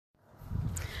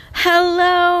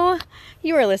Hello,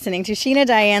 you are listening to Sheena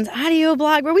Diane's audio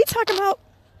blog where we talk about,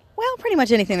 well, pretty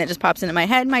much anything that just pops into my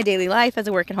head, my daily life as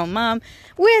a work-at-home mom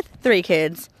with 3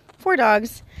 kids, 4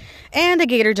 dogs, and a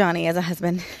gator Johnny as a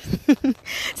husband.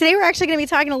 Today we're actually going to be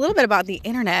talking a little bit about the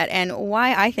internet and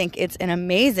why I think it's an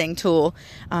amazing tool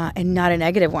and not a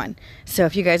negative one. So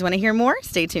if you guys want to hear more,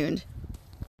 stay tuned.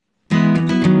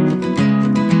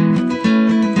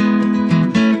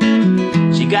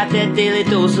 Got that daily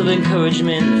dose of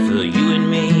encouragement for you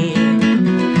and me.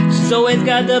 She's always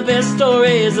got the best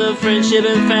stories of friendship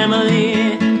and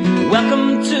family.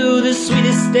 Welcome to the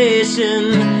sweetest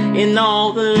station in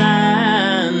all the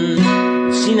land,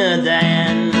 Sheena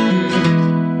Diane.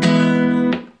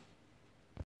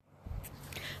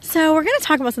 So we're going to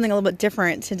talk about something a little bit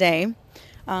different today.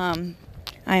 I'm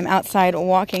outside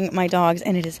walking my dogs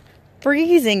and it is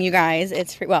freezing, you guys.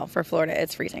 It's well, for Florida,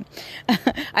 it's freezing.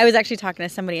 I was actually talking to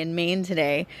somebody in Maine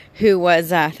today who was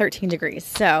 13 degrees.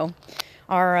 So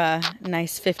our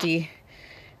nice 50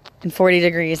 and 40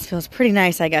 degrees feels pretty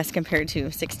nice, I guess, compared to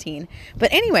 16.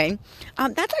 But anyway,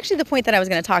 that's actually the point that I was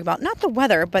going to talk about. Not the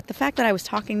weather, but the fact that I was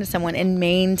talking to someone in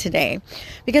Maine today.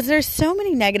 Because there's so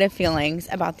many negative feelings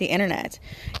about the internet.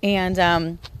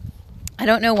 And I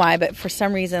don't know why, but for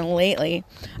some reason lately,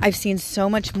 I've seen so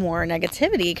much more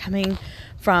negativity coming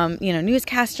from,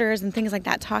 newscasters and things like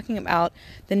that, talking about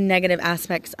the negative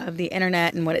aspects of the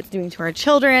internet and what it's doing to our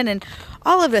children and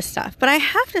all of this stuff. But I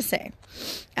have to say,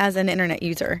 as an internet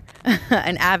user,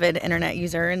 an avid internet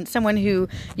user, and someone who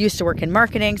used to work in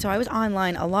marketing, so I was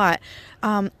online a lot,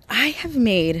 I have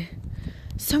made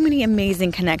so many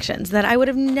amazing connections that I would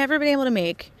have never been able to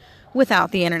make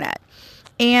without the internet.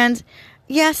 And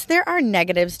yes, there are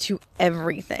negatives to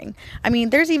everything. I mean,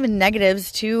 there's even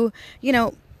negatives to,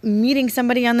 meeting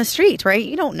somebody on the street, right?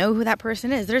 You don't know who that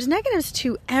person is. There's negatives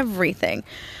to everything.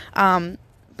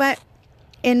 But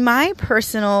in my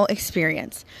personal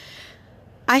experience,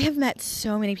 I have met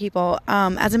so many people.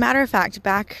 As a matter of fact,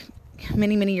 back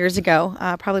many, many years ago,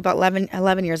 probably about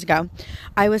 11 years ago,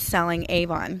 I was selling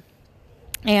Avon.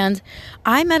 And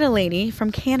I met a lady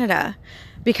from Canada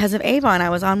because of Avon.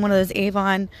 I was on one of those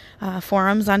Avon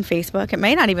forums on Facebook. It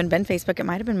may not even been Facebook. It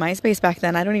might have been MySpace back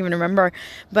then. I don't even remember.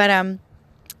 But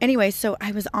anyway, so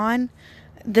I was on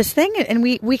this thing and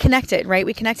we connected, right?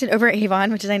 We connected over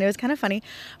Avon, which I know is kind of funny.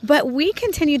 But we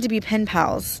continued to be pen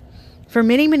pals for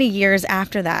many, many years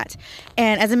after that.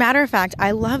 And as a matter of fact, I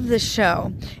love this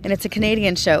show. And it's a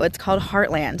Canadian show. It's called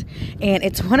Heartland. And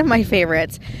it's one of my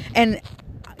favorites. And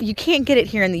you can't get it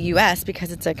here in the U.S.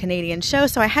 because it's a Canadian show.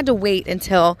 So I had to wait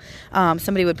until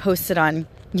somebody would post it on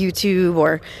YouTube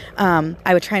or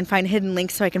I would try and find hidden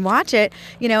links so I can watch it,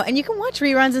 and you can watch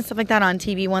reruns and stuff like that on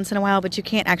TV once in a while, but you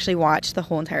can't actually watch the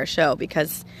whole entire show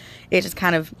because it just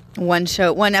kind of one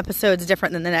episode's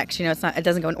different than the next, it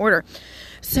doesn't go in order.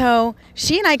 So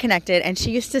she and I connected and she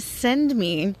used to send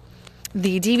me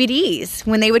the DVDs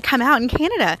when they would come out in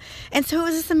Canada. And so it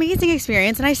was this amazing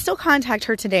experience. And I still contact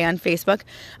her today on Facebook.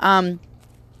 And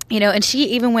she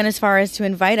even went as far as to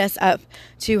invite us up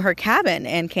to her cabin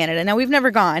in Canada. Now, we've never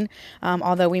gone,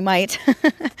 although we might.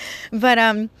 But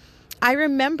I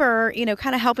remember,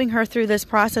 kind of helping her through this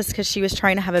process because she was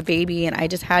trying to have a baby and I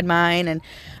just had mine.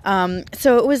 And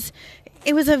so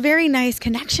it was a very nice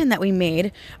connection that we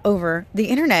made over the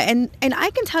internet. And I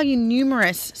can tell you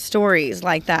numerous stories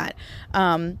like that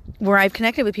where I've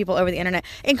connected with people over the internet,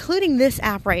 including this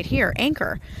app right here,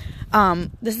 Anchor.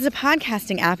 This is a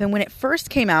podcasting app. And when it first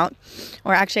came out,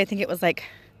 or actually I think it was a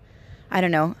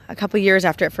couple years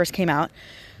after it first came out,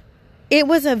 it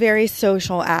was a very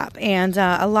social app. And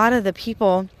a lot of the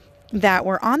people that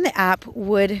were on the app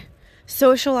would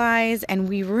socialize and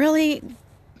we really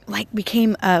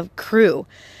became a crew.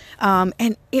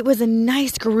 And it was a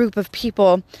nice group of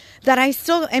people that I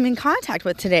still am in contact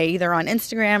with today, either on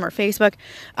Instagram or Facebook,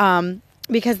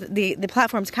 because the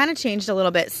platform's kind of changed a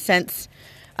little bit since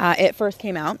it first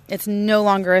came out. It's no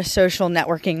longer a social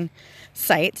networking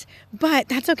site, but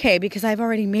that's okay because I've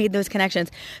already made those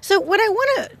connections. So what I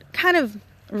want to kind of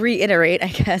reiterate, I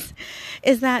guess,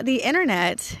 is that the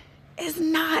internet is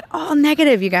not all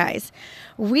negative, you guys.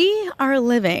 We are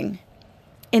living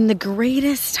in the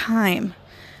greatest time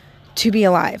to be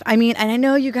alive. I mean, and I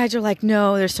know you guys are like,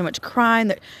 no, there's so much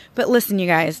crime. But listen, you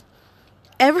guys,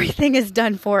 everything is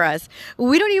done for us.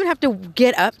 We don't even have to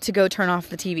get up to go turn off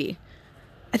the TV.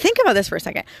 Think about this for a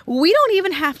second. We don't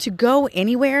even have to go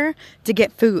anywhere to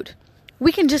get food.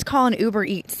 We can just call an Uber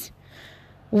Eats.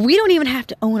 We don't even have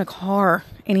to own a car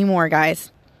anymore, guys.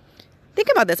 Think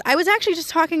about this. I was actually just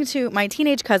talking to my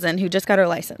teenage cousin who just got her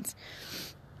license.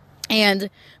 And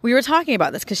we were talking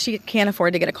about this because she can't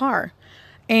afford to get a car.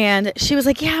 And she was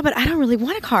like, yeah, but I don't really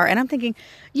want a car. And I'm thinking,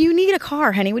 you need a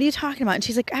car, honey. What are you talking about? And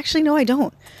she's like, actually, no, I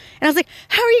don't. And I was like,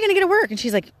 how are you going to get to work? And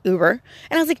she's like, Uber.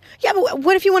 And I was like, yeah, but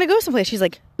what if you want to go someplace? She's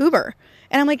like, Uber.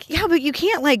 And I'm like, yeah, but you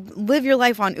can't like live your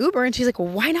life on Uber. And she's like, well,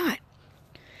 why not?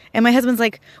 And my husband's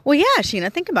like, well, yeah,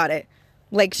 Sheena, think about it.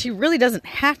 Like, she really doesn't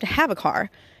have to have a car.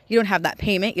 You don't have that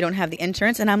payment. You don't have the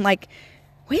insurance. And I'm like,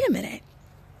 wait a minute.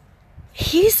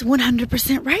 He's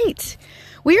 100% right.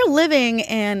 We are living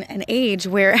in an age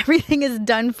where everything is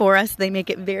done for us. They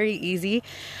make it very easy.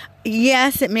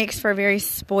 Yes, it makes for very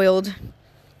spoiled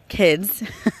kids.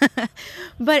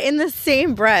 But in the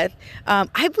same breath,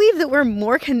 I believe that we're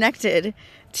more connected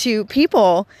to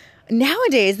people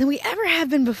nowadays than we ever have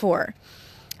been before.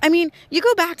 I mean, you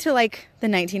go back to like the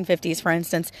 1950s, for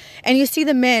instance, and you see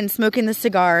the men smoking the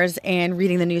cigars and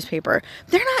reading the newspaper.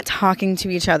 They're not talking to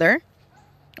each other,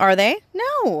 are they?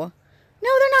 No,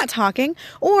 they're not talking.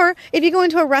 Or if you go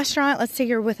into a restaurant, let's say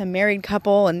you're with a married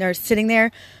couple and they're sitting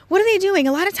there, what are they doing?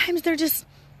 A lot of times they're just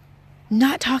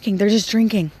not talking. They're just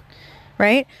drinking,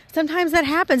 right? Sometimes that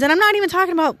happens. And I'm not even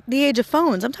talking about the age of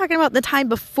phones. I'm talking about the time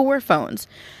before phones.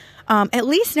 At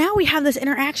least now we have this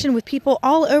interaction with people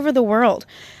all over the world.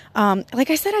 Like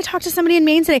I said, I talked to somebody in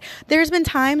Maine today. There's been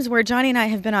times where Johnny and I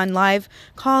have been on live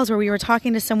calls where we were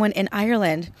talking to someone in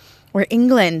Ireland or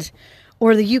England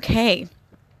or the UK.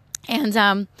 And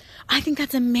I think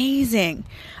that's amazing.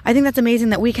 I think that's amazing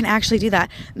that we can actually do that.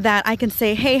 That I can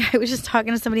say, hey, I was just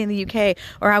talking to somebody in the UK,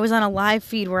 or I was on a live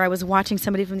feed where I was watching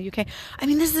somebody from the UK. I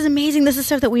mean, this is amazing. This is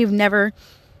stuff that we've never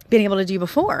been able to do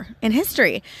before in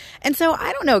history. And so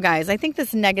I don't know, guys. I think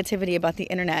this negativity about the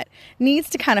internet needs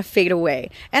to kind of fade away.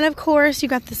 And of course, you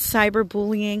got the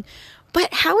cyberbullying.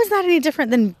 But how is that any different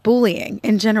than bullying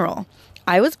in general?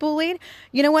 I was bullied.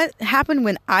 You know what happened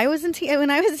when I was a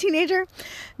teenager?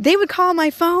 They would call my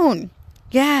phone.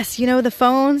 Yes, you know the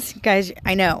phones, guys.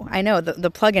 I know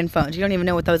the plug-in phones. You don't even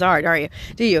know what those are you?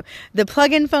 Do you? The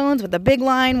plug-in phones with the big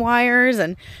line wires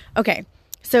and okay.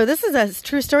 So this is a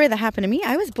true story that happened to me.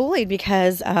 I was bullied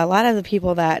because a lot of the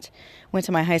people that went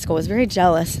to my high school was very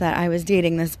jealous that I was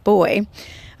dating this boy.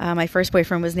 My first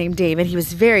boyfriend was named David. He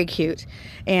was very cute,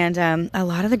 and a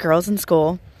lot of the girls in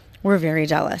school were very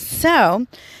jealous. So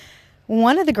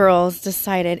one of the girls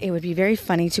decided it would be very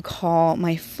funny to call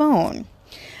my phone.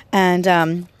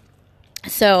 And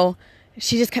so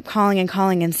she just kept calling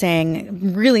and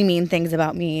saying really mean things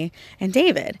about me and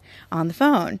David on the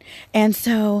phone. And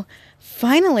so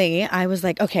finally I was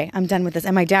like, okay, I'm done with this.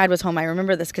 And my dad was home. I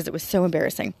remember this because it was so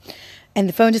embarrassing. And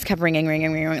the phone just kept ringing.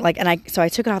 Like, so I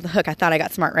took it off the hook. I thought I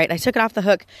got smart, right? I took it off the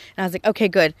hook and I was like, okay,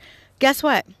 good. Guess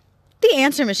what? The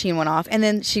answer machine went off, and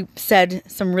then she said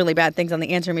some really bad things on the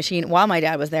answer machine while my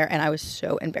dad was there, and I was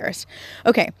so embarrassed.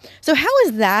 Okay, so how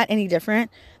is that any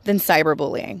different than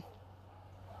cyberbullying?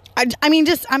 I mean,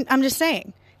 I'm just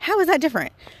saying, how is that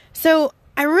different? So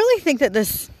I really think that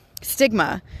this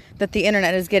stigma that the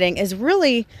internet is getting is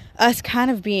really us kind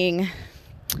of being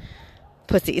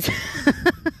pussies,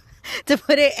 to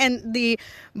put it in the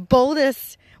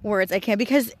boldest words I can,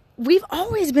 because we've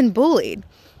always been bullied.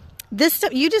 This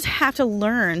stuff, you just have to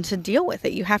learn to deal with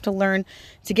it. You have to learn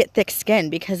to get thick skin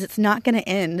because it's not going to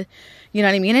end. You know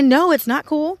what I mean? And no, it's not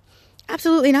cool.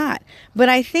 Absolutely not. But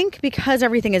I think because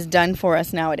everything is done for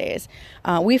us nowadays,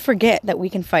 we forget that we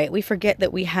can fight. We forget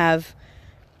that we have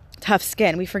tough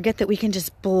skin. We forget that we can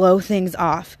just blow things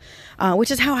off, which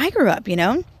is how I grew up, you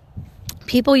know?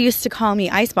 People used to call me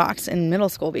Icebox in middle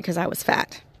school because I was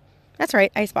fat. That's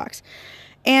right, Icebox.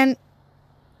 And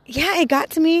yeah, it got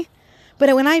to me.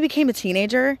 But when I became a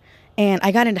teenager and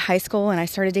I got into high school and I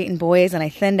started dating boys and I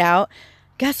thinned out,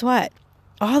 guess what?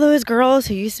 All those girls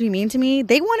who used to be mean to me,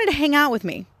 they wanted to hang out with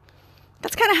me.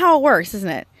 That's kind of how it works, isn't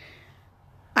it?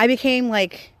 I became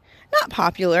like, not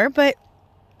popular, but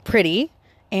pretty.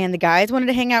 And the guys wanted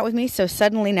to hang out with me. So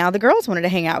suddenly now the girls wanted to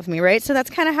hang out with me, right? So that's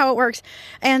kind of how it works.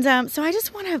 And so I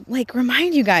just want to like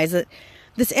remind you guys that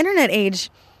this internet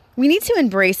age, we need to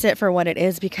embrace it for what it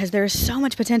is because there's so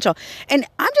much potential. And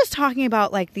I'm just talking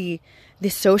about like the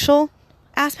social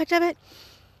aspect of it.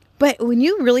 But when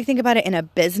you really think about it in a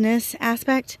business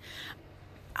aspect,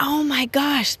 oh my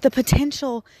gosh, the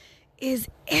potential is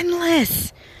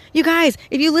endless. You guys,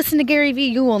 if you listen to Gary Vee,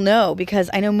 you will know, because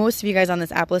I know most of you guys on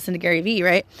this app listen to Gary Vee,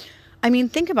 right? I mean,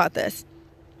 think about this.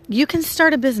 You can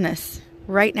start a business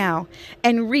right now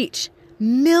and reach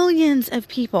millions of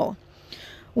people.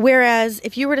 Whereas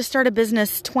if you were to start a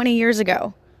business 20 years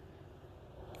ago,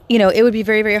 you know, it would be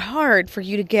very, very hard for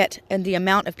you to get the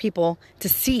amount of people to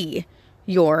see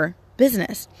your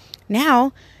business.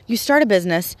 Now, you start a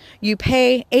business, you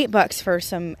pay $8 for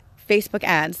some Facebook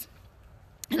ads,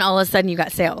 and all of a sudden you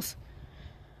got sales.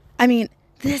 I mean,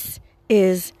 This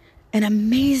is an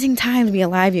amazing time to be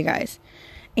alive, you guys.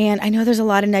 And I know there's a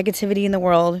lot of negativity in the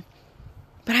world,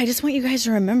 but I just want you guys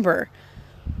to remember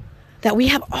that we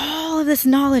have all of this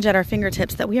knowledge at our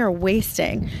fingertips that we are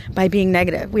wasting by being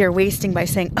negative. We are wasting by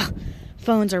saying, oh,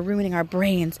 phones are ruining our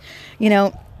brains.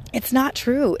 It's not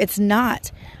true. It's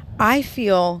not. I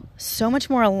feel so much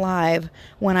more alive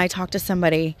when I talk to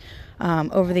somebody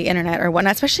over the internet or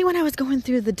whatnot, especially when I was going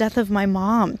through the death of my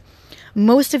mom.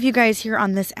 Most of you guys here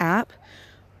on this app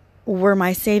were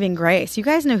my saving grace. You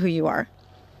guys know who you are.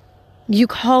 You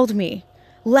called me,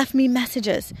 left me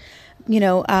messages,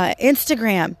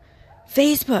 Instagram,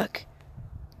 Facebook,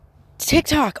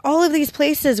 TikTok, all of these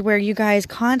places where you guys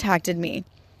contacted me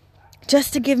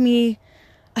just to give me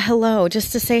a hello,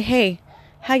 just to say, hey,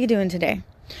 how you doing today?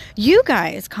 You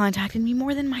guys contacted me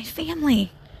more than my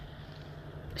family.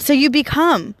 So you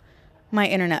become my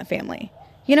internet family.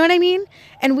 You know what I mean?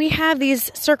 And we have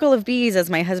these circle of bees, as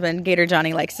my husband, Gator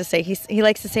Johnny, likes to say. He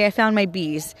likes to say, I found my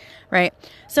bees, right?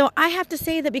 So I have to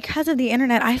say that because of the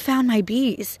internet, I found my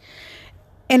bees.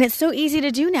 And it's so easy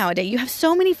to do nowadays. You have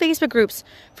so many Facebook groups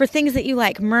for things that you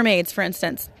like. Mermaids, for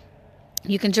instance.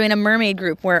 You can join a mermaid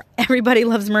group where everybody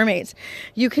loves mermaids.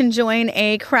 You can join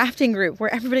a crafting group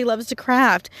where everybody loves to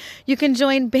craft. You can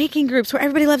join baking groups where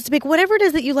everybody loves to bake. Whatever it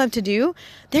is that you love to do,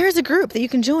 there is a group that you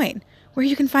can join where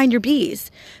you can find your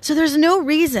bees. So there's no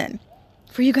reason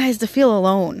for you guys to feel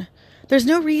alone. There's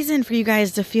no reason for you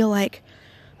guys to feel like,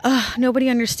 nobody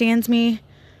understands me.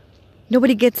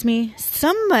 Nobody gets me.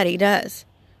 Somebody does.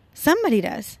 Somebody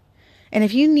does. And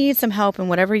if you need some help in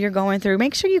whatever you're going through,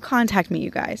 make sure you contact me,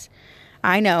 you guys.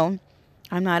 I know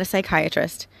I'm not a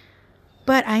psychiatrist,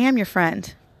 but I am your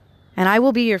friend. And I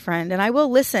will be your friend. And I will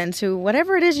listen to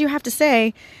whatever it is you have to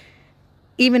say,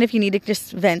 even if you need to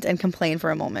just vent and complain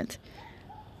for a moment.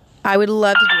 I would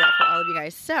love to do that for all of you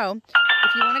guys. So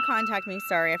if you want to contact me,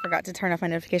 sorry, I forgot to turn off my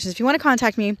notifications. If you want to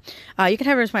contact me, you can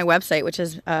head over to my website, which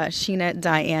is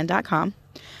SheenaDiane.com.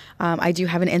 I do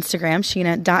have an Instagram,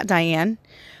 Sheena.Diane.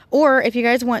 Or if you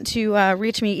guys want to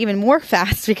reach me even more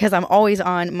fast, because I'm always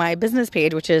on my business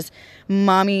page, which is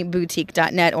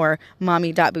mommyboutique.net or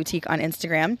mommy.boutique on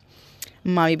Instagram.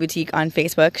 Mommy Boutique on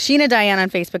Facebook. Sheena Diane on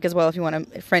Facebook as well if you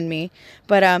want to friend me.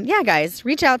 But yeah, guys,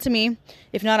 reach out to me.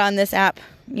 If not on this app,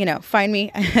 find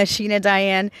me, Sheena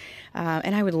Diane.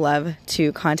 And I would love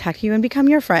to contact you and become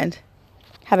your friend.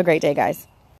 Have a great day, guys.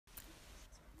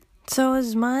 So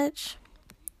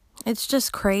it's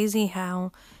just crazy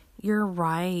how you're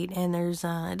right. And there's,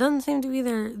 it doesn't seem to be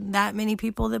there that many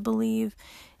people that believe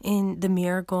in the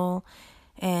miracle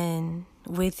and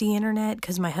with the internet,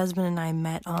 because my husband and I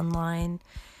met online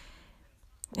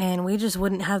and we just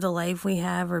wouldn't have the life we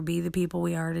have or be the people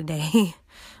we are today.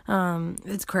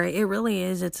 It's great. It really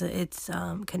is. It's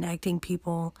connecting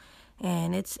people,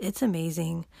 and it's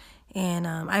amazing. And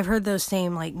I've heard those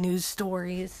same news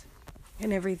stories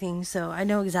and everything, so I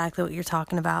know exactly what you're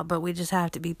talking about, but we just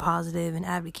have to be positive and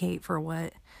advocate for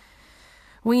what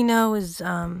we know is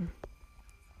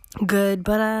good.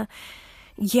 But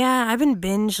yeah, I've been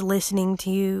binge listening to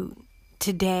you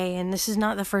today, and this is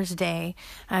not the first day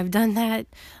I've done that,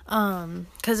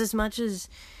 because as much as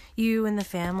you and the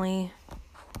family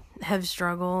have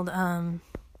struggled,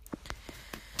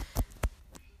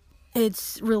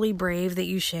 it's really brave that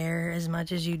you share as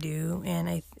much as you do,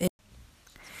 and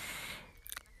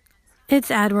it's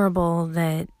admirable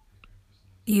that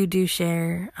you do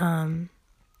share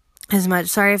as much.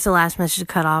 Sorry if the last message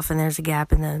cut off and there's a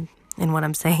gap in what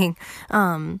I'm saying.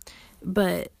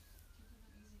 But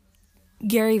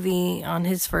Gary Vee, on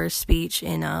his first speech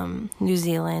in New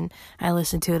Zealand, I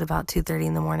listened to it about 2:30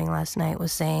 in the morning last night,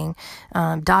 was saying,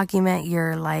 document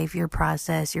your life, your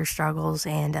process, your struggles.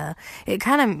 And it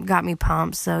kind of got me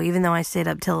pumped. So even though I stayed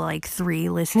up till 3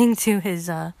 listening to his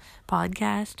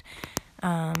podcast,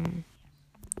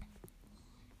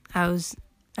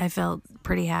 I felt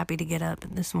pretty happy to get up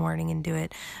this morning and do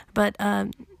it. But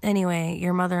anyway,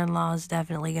 your mother-in-law is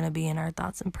definitely going to be in our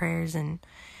thoughts and prayers. And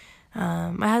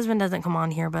my husband doesn't come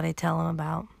on here, but I tell him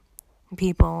about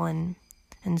people and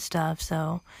stuff.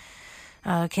 So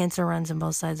cancer runs in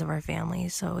both sides of our family.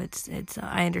 So it's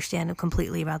I understand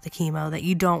completely about the chemo, that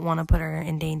you don't want to put her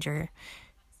in danger.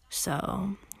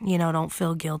 So, don't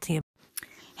feel guilty.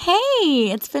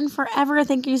 Hey, it's been forever.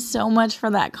 Thank you so much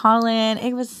for that call in.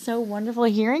 It was so wonderful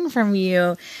hearing from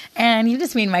you. And you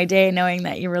just made my day knowing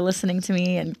that you were listening to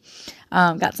me and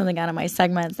got something out of my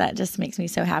segments. That just makes me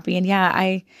so happy. And yeah,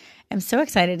 I am so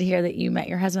excited to hear that you met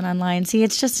your husband online. See, I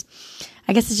guess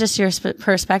it's just your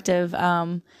perspective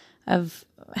of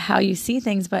how you see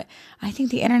things, but I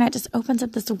think the internet just opens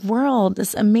up this world,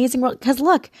 this amazing world. Because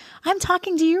look, I'm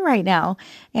talking to you right now,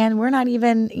 and we're not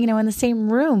even, in the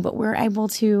same room, but we're able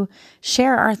to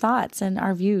share our thoughts and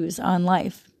our views on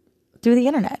life through the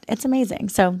internet. It's amazing.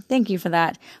 So thank you for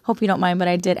that. Hope you don't mind, but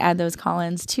I did add those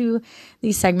call-ins to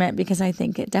the segment because I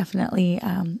think it definitely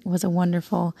was a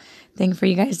wonderful thing for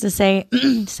you guys to say.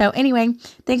 So anyway,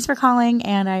 thanks for calling,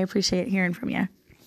 and I appreciate hearing from you.